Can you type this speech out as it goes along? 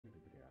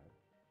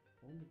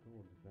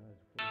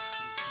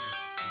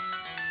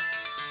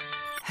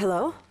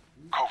Hello?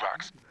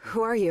 Kovacs,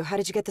 Who are you? How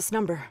did you get this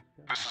number?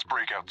 this is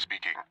Breakout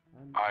speaking.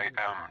 I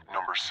am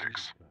number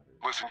 6.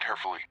 Listen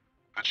carefully.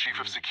 The chief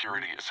of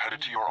security is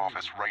headed to your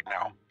office right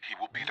now. He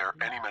will be there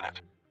any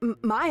minute.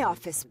 My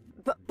office?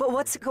 But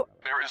what's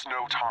There is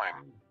no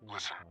time.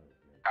 Listen.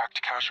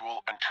 Act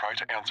casual and try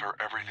to answer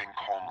everything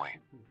calmly.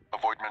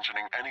 Avoid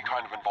mentioning any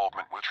kind of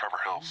involvement with Trevor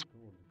Hills.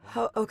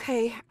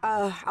 Okay,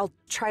 I'll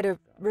try to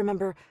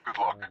remember. Good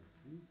luck.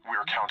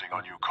 We're counting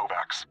on you,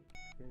 Kovacs.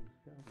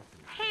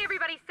 Hey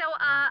everybody, so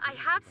I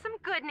have some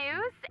good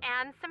news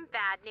and some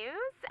bad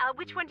news.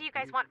 Which one do you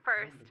guys want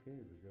first?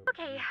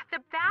 Okay, the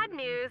bad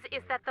news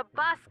is that the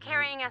bus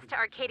carrying us to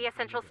Arcadia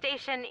Central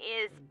Station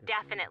is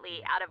definitely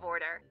out of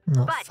order.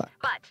 Oh, but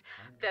fuck.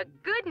 the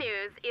good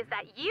news is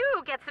that you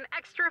get some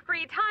extra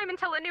free time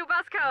until a new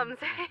bus comes.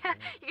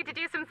 You get to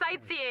do some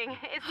sightseeing.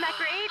 Isn't that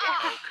great?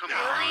 Oh, come on.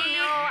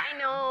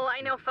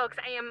 I know, folks.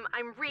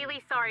 I'm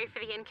really sorry for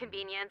the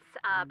inconvenience,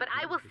 but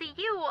I will see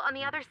you on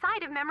the other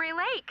side of Memory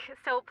Lake.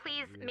 So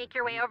please make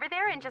your way over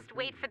there and just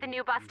wait for the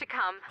new bus to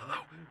come.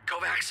 Hello,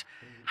 Kovacs.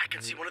 I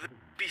can see one of the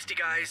beastie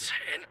guys,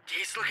 and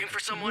he's looking for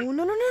someone.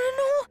 No.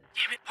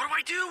 Damn it, what do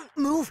I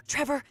do? Move,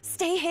 Trevor.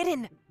 Stay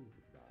hidden.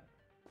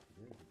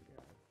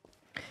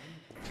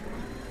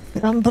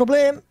 Wir haben ein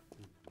Problem.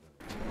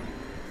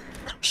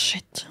 Oh,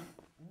 shit.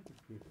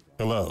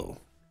 Hello,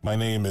 my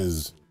name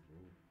is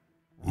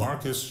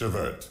Marcus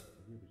Javert,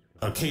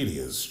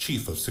 Arcadia's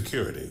chief of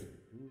security.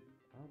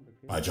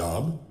 My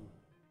job?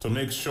 To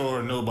make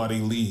sure nobody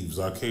leaves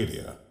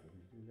Arcadia.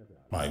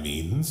 My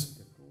means?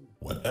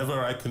 Whatever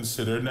I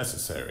consider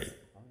necessary.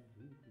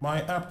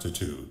 My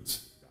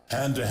aptitudes?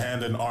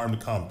 Hand-to-hand and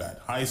armed combat,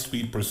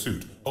 high-speed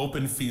pursuit,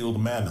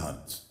 open-field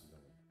manhunts,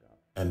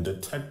 and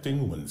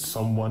detecting when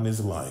someone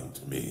is lying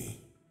to me.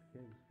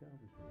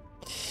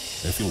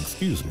 If you'll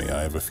excuse me,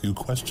 I have a few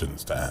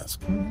questions to ask.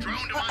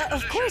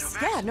 Of course,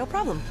 yeah, no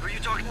problem. Who are you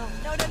talking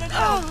to?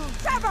 No.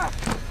 Trevor!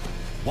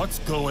 What's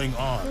going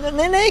on?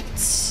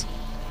 Nichts.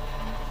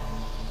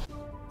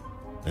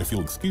 If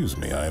you'll excuse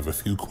me, I have a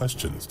few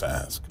questions to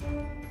ask.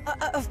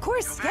 Of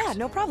course, yeah,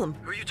 no problem.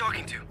 Who are you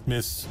talking to?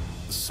 Miss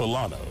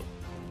Solano,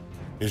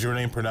 is your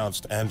name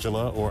pronounced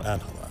Angela or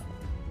Angela?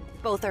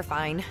 Both are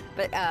fine,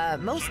 but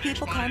most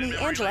people call me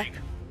Angela.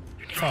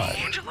 Fine.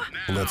 Angela?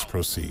 Let's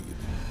proceed.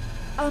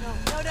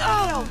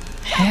 No.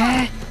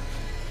 Hä?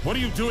 What are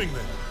you doing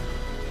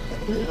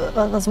there?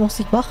 Was muss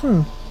ich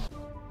machen?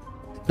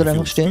 Ich will If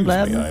you'll einfach stehen excuse me,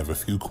 I bleiben. have a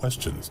few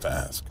questions to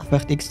ask.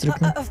 Einfach X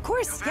drücken. Of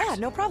course, yeah,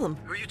 no problem.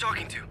 Who are you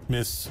talking to?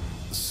 Miss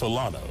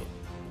Solano,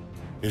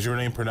 is your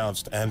name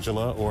pronounced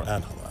Angela or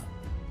Angela?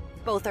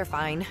 Both are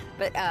fine,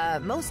 but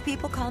most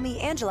people call me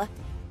Angela.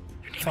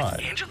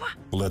 Fine. Angela?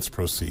 Let's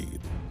proceed.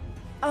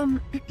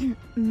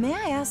 May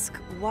I ask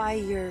why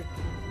you're...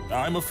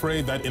 I'm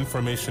afraid that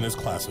information is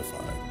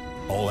classified.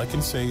 All I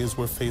can say is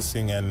we're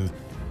facing an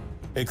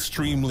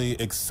extremely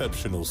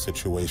exceptional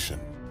situation.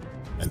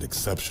 And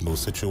exceptional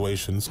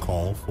situations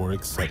call for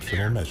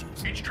exceptional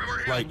measures.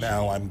 Right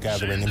now, I'm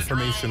gathering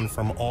information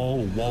from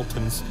all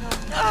Walton's...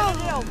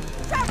 No!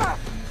 Trevor!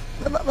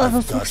 Was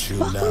muss Got ich you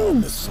now,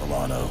 machen? Miss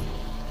Solano.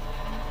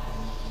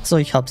 So,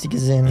 ich hab sie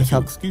gesehen. If Ich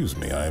you'll hab... excuse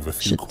me, I have a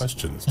few Shit.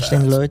 questions Da to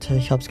stehen ask. Leute,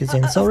 ich hab's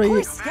gesehen. Of Sorry.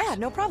 course, yeah,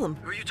 no problem.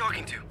 Who are you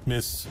talking to?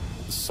 Miss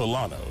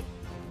Solano,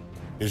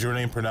 is your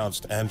name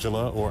pronounced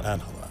Angela or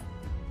Angela?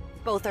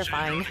 Both are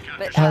fine,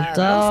 but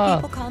Alter. most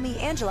people call me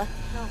Angela.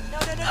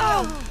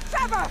 No!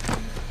 Trevor!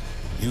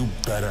 You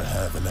better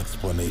have an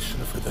explanation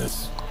for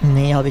this.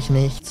 Nee, hab ich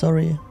nicht.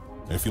 Sorry.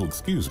 If you'll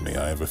excuse me,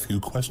 I have a few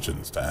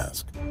questions to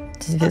ask.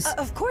 Das ist jetzt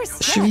Of course,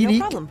 yeah, schwierig,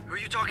 no problem. Who are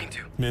you talking to?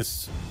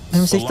 Miss wenn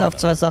man sich da auf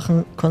zwei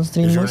Solano, Sachen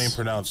konzentrieren is your name muss.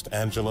 pronounced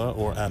Angela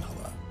or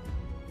Angela?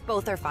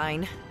 Both are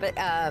fine, but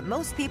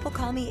most people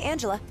call me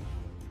Angela.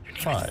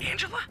 Fine.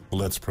 Angela?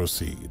 Let's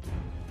proceed.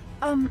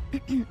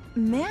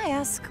 May I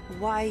ask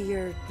why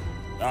you're...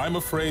 I'm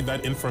afraid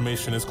that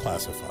information is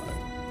classified.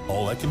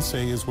 All I can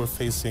say is we're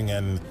facing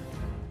an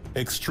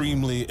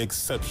extremely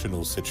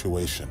exceptional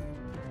situation.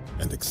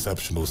 And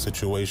exceptional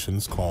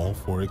situations call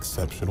for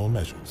exceptional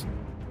measures.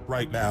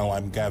 Right now,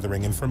 I'm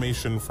gathering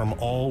information from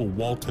all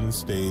Walton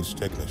stage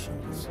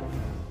technicians.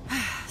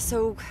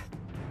 So,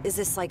 is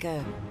this like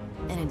an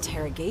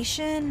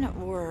interrogation,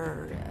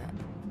 or...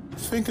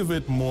 Think of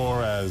it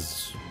more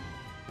as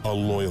a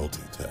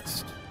loyalty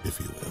test, if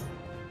you will.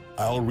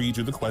 I'll read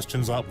you the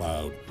questions out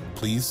loud.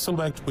 Please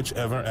select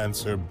whichever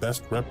answer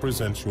best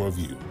represents your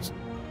views.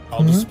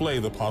 I'll display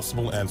the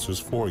possible answers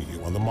for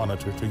you on the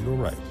monitor to your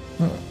right.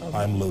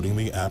 I'm loading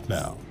the app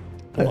now.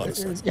 Hold on a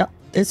second. Ja,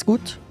 ist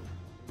gut.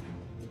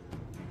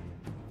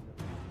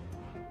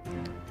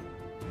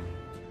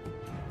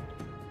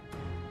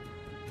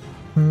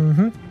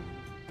 Mhm.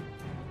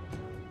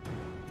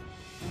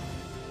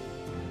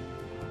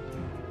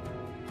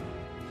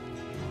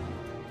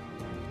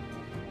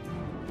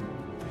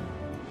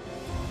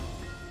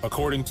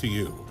 According to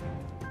you,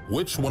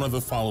 which one of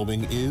the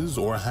following is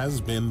or has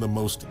been the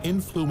most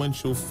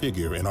influential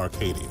figure in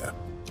Arcadia?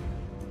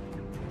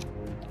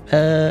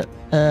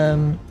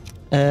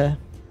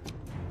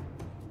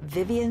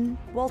 Vivian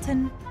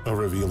Walton? A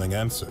revealing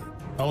answer.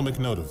 I'll make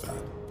note of that.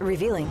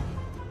 Revealing?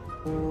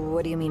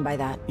 What do you mean by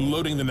that?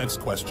 Loading the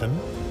next question.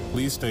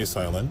 Please stay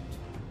silent.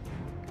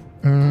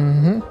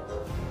 Mhm.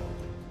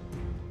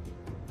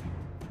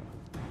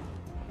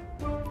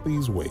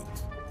 Please wait.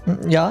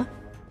 Ja.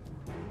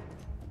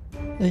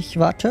 Ich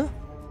warte.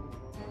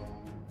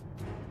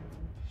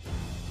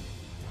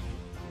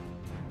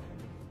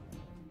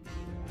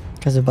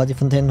 Okay, sobald die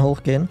Fontänen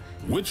hochgehen.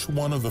 Which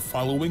one of the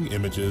following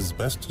images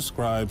best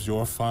describes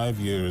your 5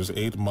 years,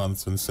 8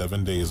 months, and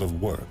 7 days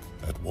of work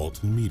at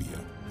Walton Media?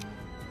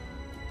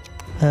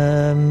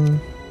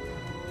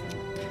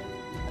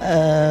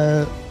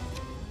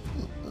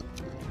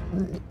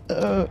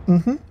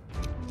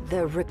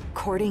 The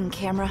recording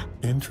camera?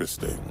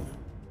 Interesting.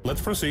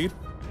 Let's proceed.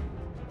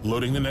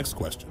 Loading the next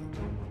question.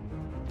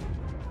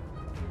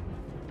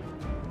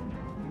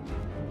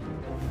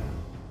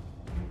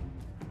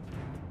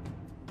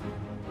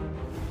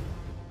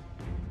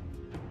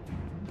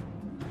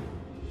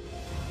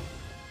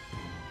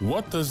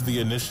 What does the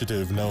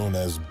initiative known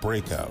as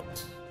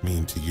Breakout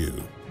mean to you?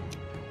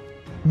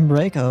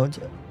 Breakout.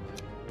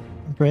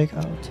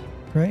 Breakout.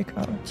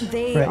 Breakout.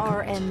 They Breakout.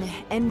 are an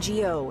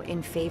NGO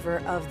in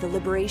favor of the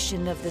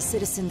liberation of the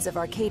citizens of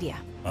Arcadia.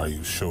 Are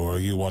you sure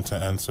you want to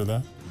answer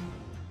that?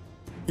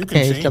 You can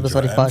Okay, ich change glaube, das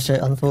war die your falsche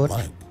answer if Antwort. you'd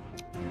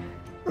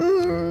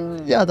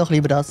like. Ja, doch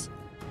lieber das.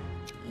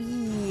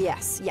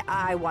 Yes, yeah,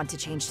 I want to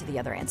change to the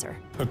other answer.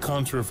 A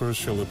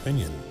controversial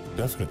opinion,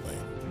 definitely.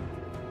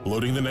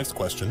 Loading the next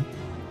question.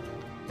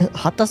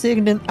 Hat das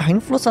irgendeinen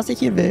Einfluss, dass ich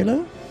hier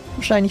wähle?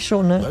 Wahrscheinlich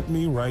schon, ne? Let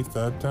me write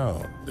that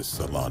down, Miss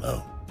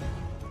Solano.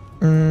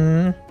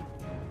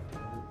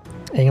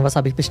 Irgendwas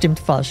habe ich bestimmt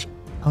falsch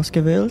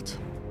ausgewählt.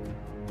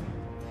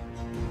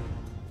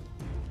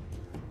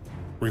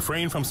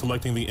 Refrain from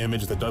selecting the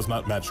image that does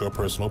not match your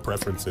personal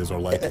preferences or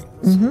likings.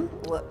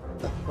 What?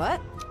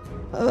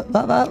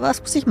 Was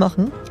muss ich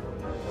machen?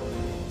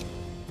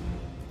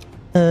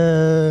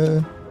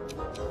 The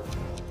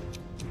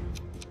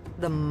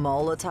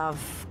Molotov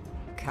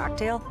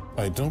cocktail?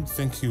 I don't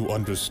think you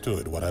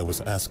understood what I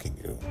was asking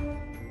you.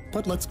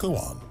 But let's go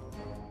on.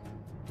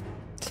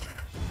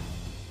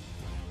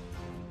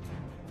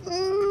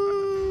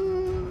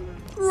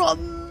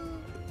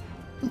 Run!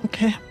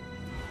 Okay.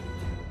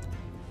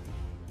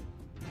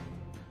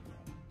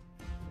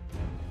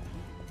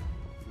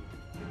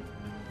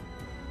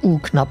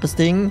 Knappes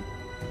Ding.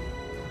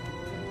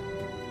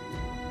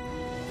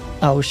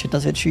 Oh shit,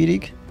 das wird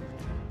schwierig.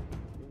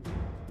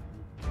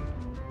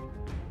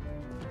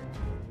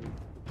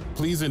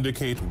 Please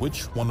indicate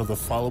which one of the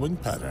following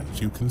patterns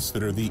you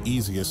consider the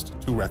easiest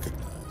to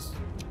recognize.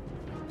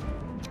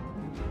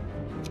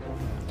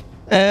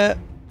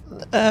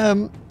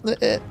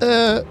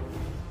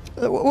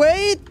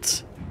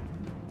 Wait!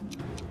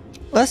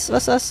 Was?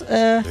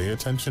 Pay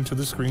attention to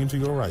the screen to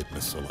your right,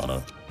 Miss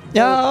Solano.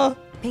 Ja,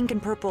 Pink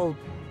and purple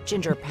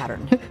ginger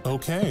pattern.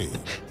 Okay,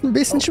 ein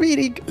bisschen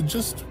schwierig.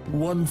 just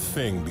one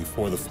thing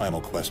before the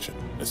final question,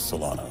 Miss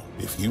Solano.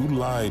 If you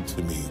lied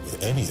to me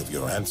with any of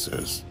your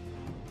answers,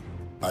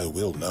 I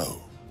will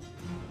know.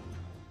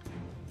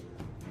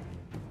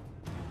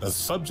 A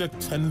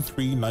subject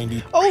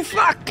 10390. Oh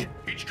fuck!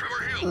 It's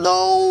Trevor Hill. Send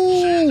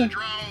No! the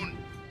drone.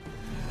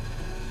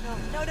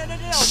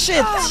 No.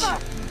 Shit!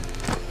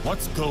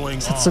 What's going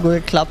Das hat so gut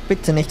geklappt,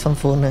 bitte nicht von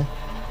vorne.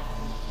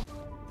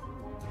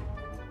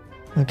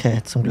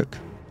 Okay, zum Glück.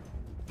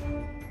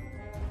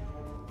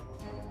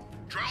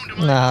 Drone to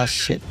my Na,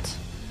 position. shit.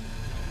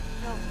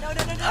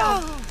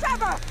 No.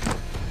 Trevor!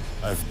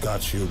 I've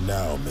got you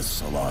now, Miss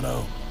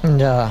Solano.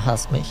 Ja,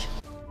 hasst mich.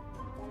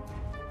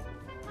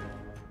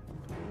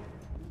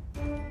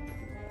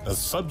 Does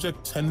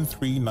subject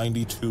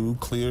 10392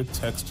 clear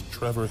text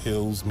Trevor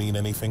Hills mean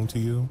anything to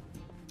you?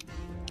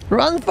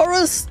 Run,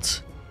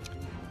 Forest!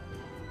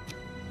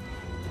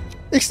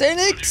 Ich seh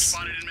Subject nix!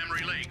 spotted in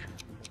Memory Lake.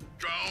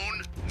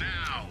 Drone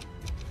now.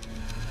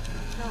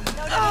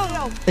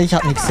 No. Ich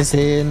hab nichts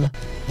gesehen.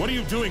 What are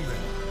you doing there?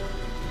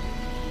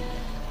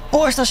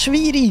 Boah, ist das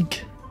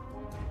schwierig!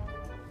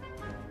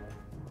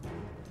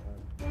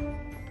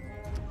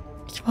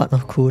 Ich warte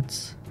noch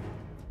kurz.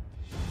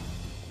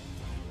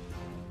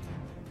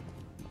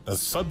 Does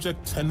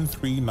subject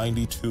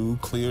 10392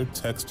 clear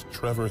text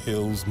Trevor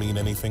Hills mean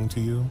anything to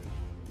you?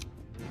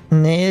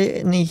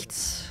 Nee,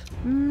 nichts.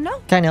 No.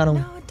 Keine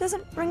Ahnung. No, it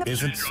doesn't ring a...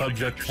 Isn't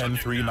subject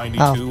 10392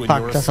 Ah, in fuck,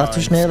 your das war zu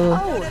assigned? schnell. Oh,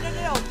 no. You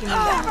mean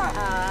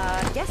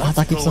that? Yes. Ah,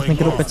 da gibt's noch eine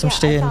Gruppe zum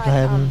Stehen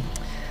bleiben.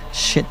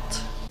 Shit.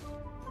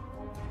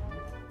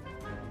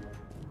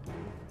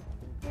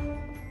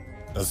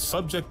 Does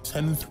subject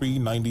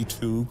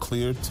 10392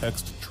 clear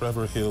text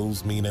Trevor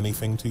Hills mean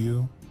anything to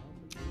you?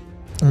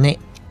 Nee,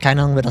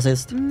 keine Ahnung, wer das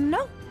ist. No,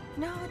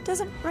 it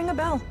doesn't ring a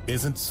bell.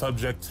 Isn't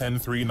subject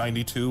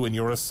 10392 in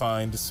your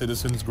assigned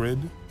citizens grid?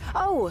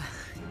 Oh,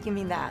 you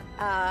mean that?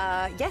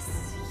 Yes,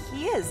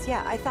 he is.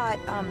 Yeah, I thought,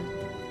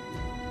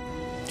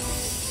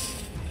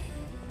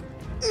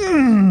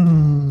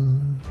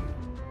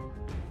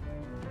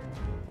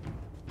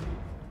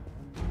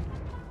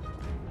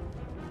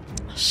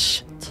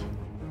 Shit.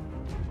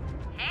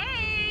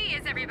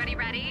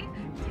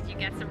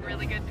 get some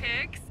really good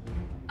pics.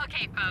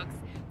 Okay, folks,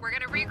 we're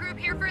gonna regroup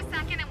here for a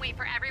second and wait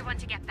for everyone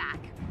to get back.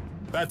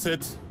 That's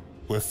it.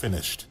 We're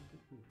finished.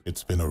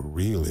 It's been a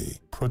really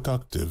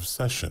productive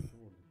session.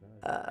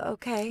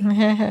 Okay.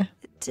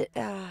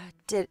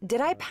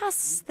 Did I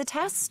pass the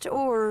test,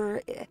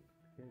 or...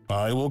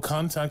 I will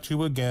contact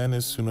you again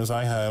as soon as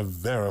I have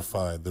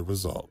verified the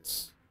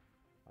results.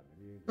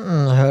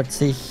 Hört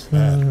sich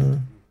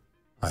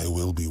I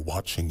will be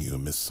watching you,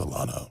 Miss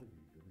Solano.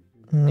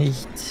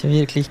 nicht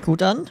wirklich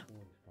gut an.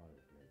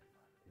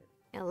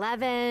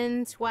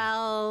 11,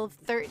 12,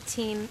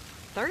 13,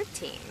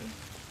 13.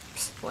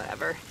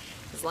 Whatever.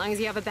 As long as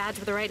you have a badge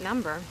with the right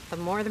number, the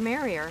more the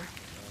merrier.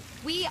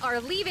 We are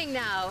leaving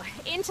now.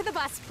 Into the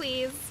bus,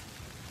 please.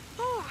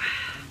 Oh,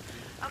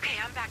 okay,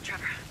 I'm back,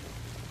 Trevor.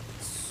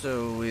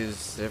 So,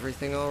 is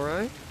everything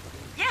alright?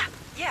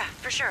 Yeah,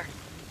 for sure.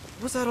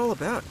 What's that all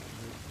about?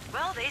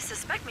 Well, they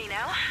suspect me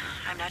now.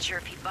 I'm not sure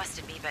if he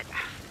busted me, but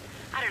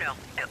I don't know.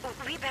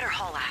 We better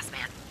haul ass,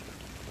 man.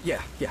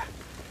 Yeah.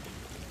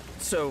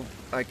 So,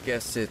 I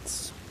guess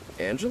it's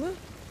Angela?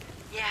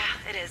 Yeah,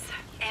 it is.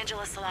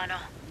 Angela Solano.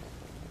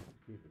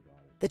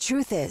 The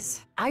truth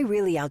is, I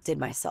really outdid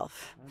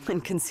myself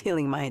in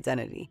concealing my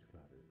identity.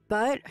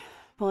 But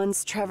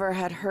once Trevor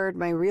had heard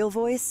my real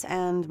voice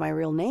and my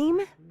real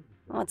name,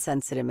 what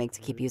sense did it make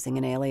to keep using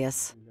an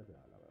alias?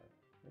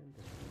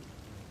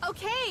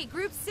 Okay,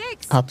 group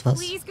 6. Hat was.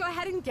 Please go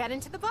ahead and get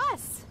into the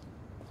bus.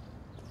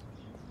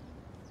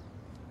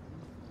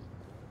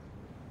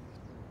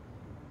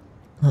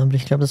 Aber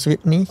ich glaube, das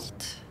wird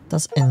nicht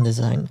das Ende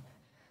sein.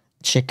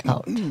 Check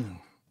out.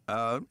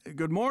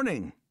 Good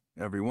morning,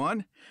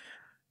 everyone.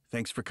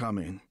 Thanks for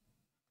coming.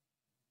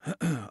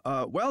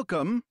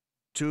 Welcome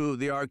to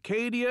the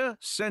Arcadia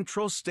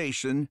Central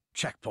Station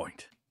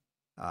checkpoint.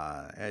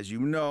 As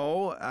you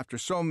know, after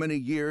so many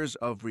years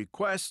of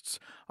requests,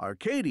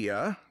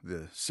 Arcadia,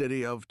 the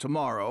city of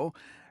tomorrow,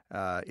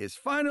 is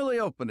finally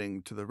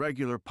opening to the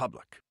regular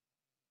public.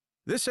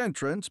 This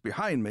entrance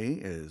behind me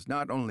is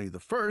not only the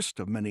first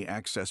of many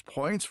access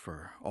points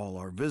for all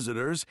our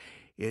visitors,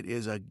 it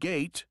is a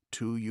gate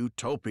to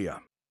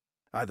utopia.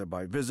 Either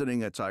by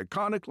visiting its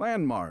iconic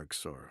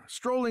landmarks or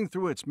strolling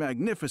through its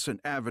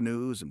magnificent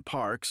avenues and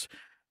parks,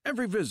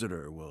 every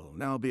visitor will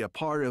now be a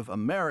part of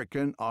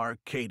American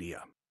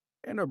Arcadia.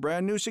 And our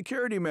brand new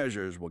security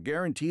measures will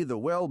guarantee the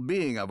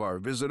well-being of our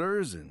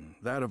visitors and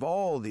that of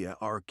all the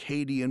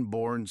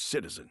Arcadian-born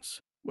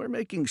citizens. We're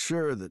making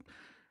sure that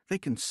they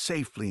can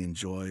safely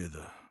enjoy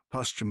the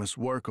posthumous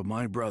work of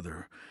my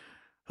brother,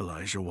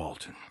 Elijah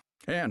Walton.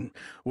 And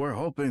we're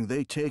hoping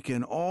they take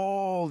in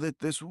all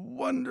that this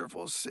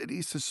wonderful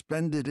city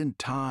suspended in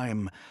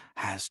time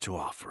has to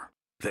offer.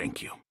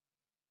 Thank you.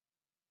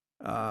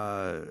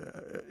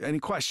 Any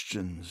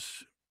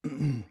questions?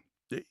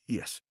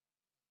 Yes.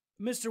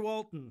 Mr.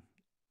 Walton,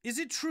 is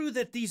it true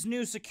that these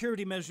new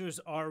security measures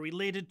are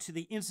related to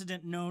the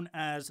incident known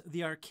as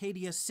the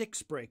Arcadia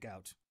 6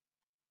 breakout?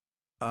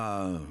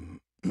 I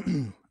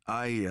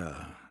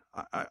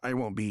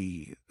won't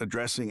be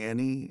addressing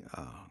any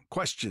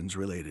questions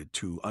related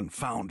to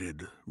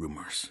unfounded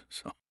rumors.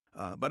 So,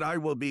 but I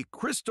will be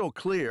crystal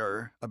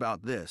clear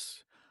about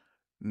this.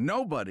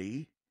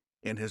 Nobody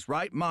in his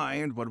right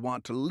mind would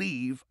want to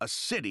leave a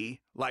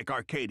city like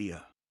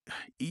Arcadia.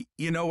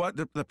 You know what?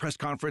 The press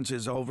conference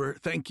is over.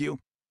 Thank you.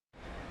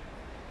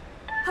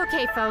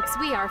 Okay, folks,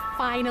 we are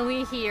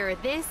finally here.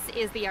 This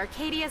is the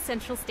Arcadia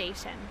Central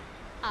Station.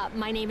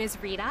 My name is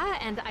Rita,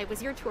 and I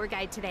was your tour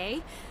guide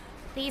today.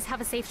 Please have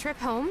a safe trip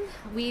home.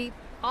 We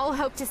all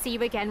hope to see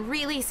you again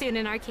really soon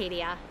in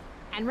Arcadia.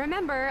 And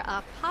remember,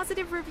 a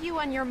positive review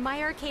on your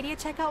My Arcadia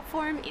checkout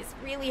form is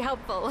really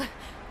helpful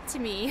to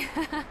me.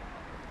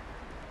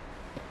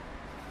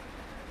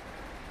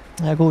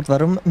 Ja gut,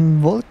 warum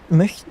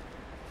möchten...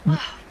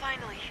 Oh,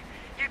 finally.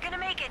 You're gonna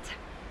make it.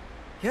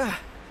 Yeah,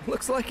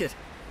 looks like it.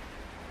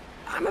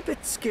 I'm a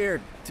bit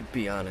scared, to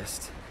be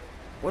honest.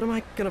 What am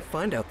I gonna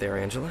find out there,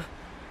 Angela?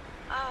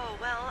 Oh,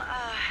 well,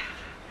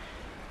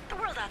 the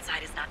world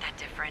outside is not that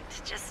different.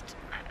 Just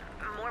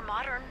more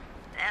modern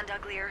and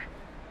uglier.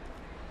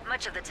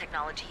 Much of the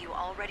technology you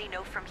already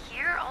know from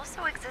here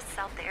also exists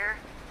out there.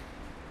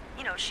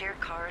 You know, shared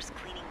cars,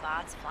 cleaning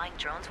bots, flying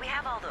drones, we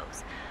have all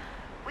those.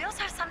 We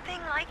also have something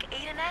like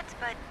Adanet,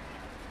 but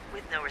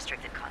with no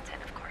restricted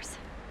content, of course.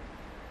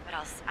 What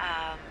else?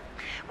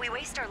 We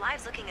waste our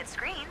lives looking at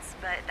screens,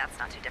 but that's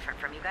not too different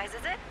from you guys,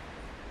 is it?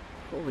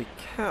 Holy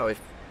cow, if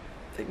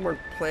they weren't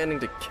planning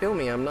to kill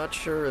me, I'm not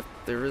sure if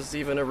there is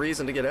even a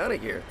reason to get out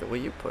of here, the way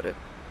you put it.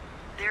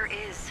 There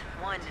is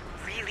one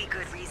really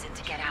good reason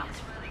to get out.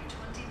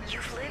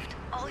 You've lived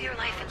all your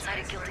life inside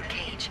a gilded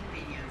cage,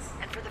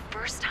 and for the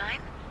first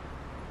time,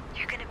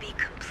 you're gonna be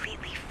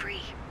completely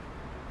free.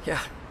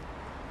 Yeah,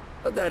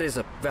 that is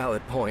a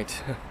valid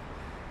point.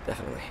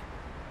 Definitely.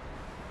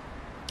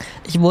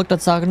 Ich wollte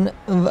gerade sagen,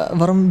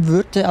 warum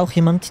würde auch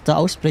jemand da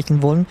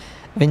ausbrechen wollen,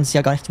 wenn sie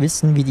ja gar nicht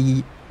wissen, wie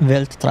die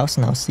Welt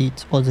draußen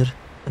aussieht oder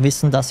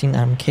wissen, dass sie in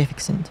einem Käfig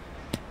sind.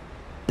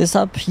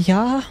 Deshalb,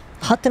 ja,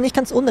 hat er nicht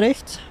ganz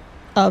unrecht,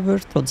 aber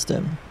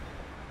trotzdem.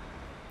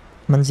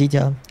 man sieht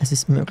ja, es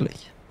ist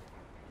möglich.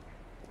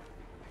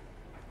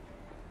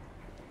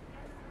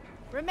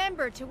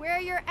 Remember to wear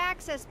your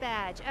access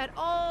badge at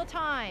all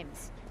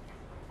times.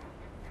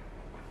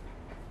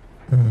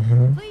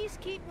 Please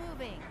keep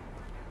moving.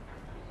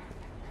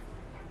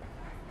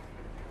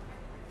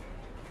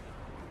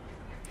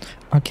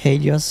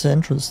 Arcadia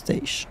Central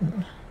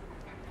Station.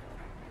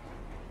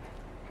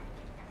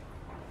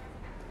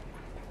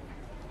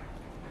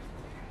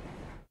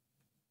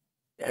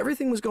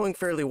 Everything was going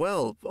fairly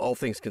well, all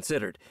things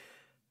considered.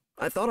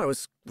 I thought I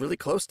was really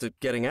close to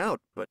getting out,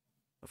 but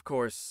of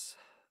course,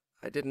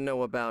 I didn't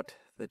know about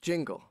the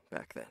jingle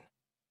back then.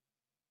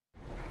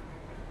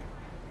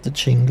 The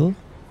jingle?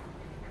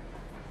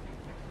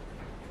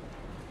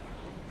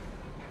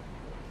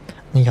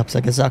 Ich hab's ja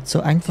gesagt, so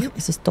einfach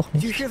ist es doch Do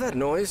you nicht. hear that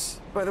noise,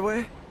 by the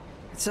way?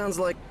 It sounds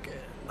like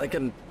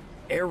an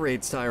air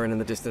raid siren in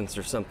the distance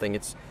or something.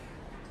 It's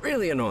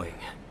really annoying.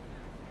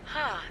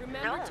 Huh,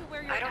 no,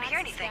 I don't hear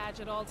anything.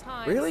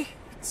 Really?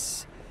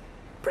 It's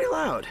pretty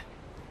loud.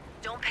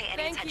 Don't pay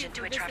any attention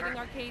to it, Trevor.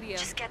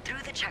 Just get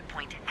through the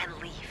checkpoint and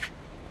leave.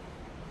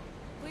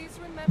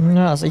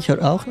 Ja, also ich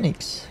höre auch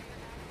nichts.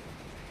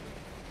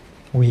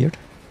 Weird.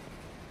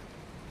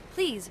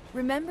 Please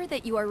remember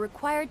that you are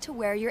required to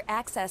wear your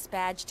access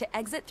badge to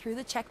exit through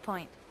the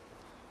checkpoint.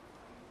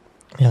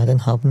 Ja, den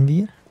haben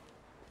wir.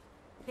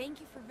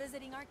 Thank you for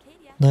visiting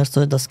Arcadia. Da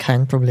soll das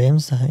kein Problem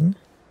sein.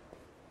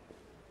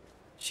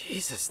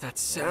 Jesus, that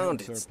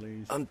sound, it's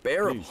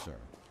unbearable.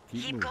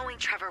 Keep going,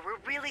 Trevor. We're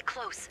really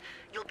close.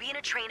 You'll be in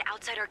a train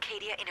outside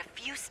Arcadia in a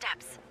few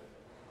steps.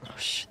 Oh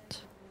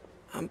shit.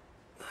 I'm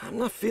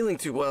not feeling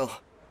too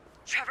well.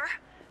 Trevor,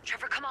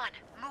 come on,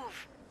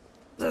 move.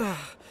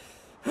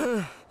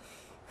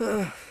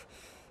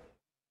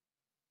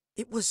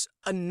 It was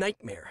a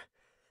nightmare.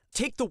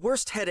 Take the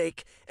worst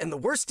headache and the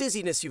worst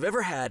dizziness you've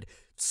ever had,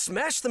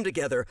 smash them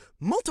together,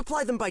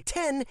 multiply them by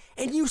 10,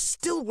 and you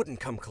still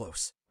wouldn't come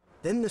close.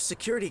 Then the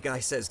security guy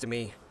says to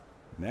me,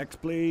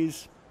 "Next,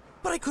 please."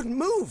 But I couldn't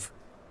move.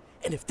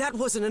 And if that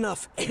wasn't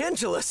enough,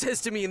 Angela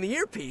says to me in the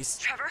earpiece,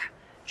 Trevor,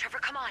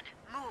 come on,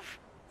 move.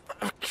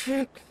 I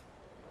can't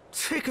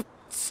take a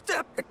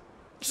step. I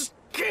just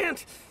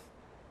can't.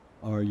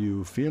 Are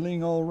you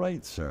feeling all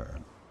right,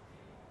 sir?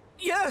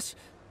 Yes,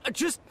 I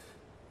just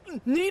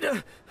need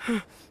a...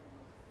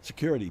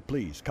 Security,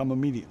 please, come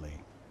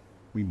immediately.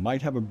 We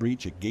might have a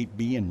breach at Gate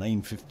B in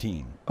Lane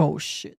 15. Oh shit.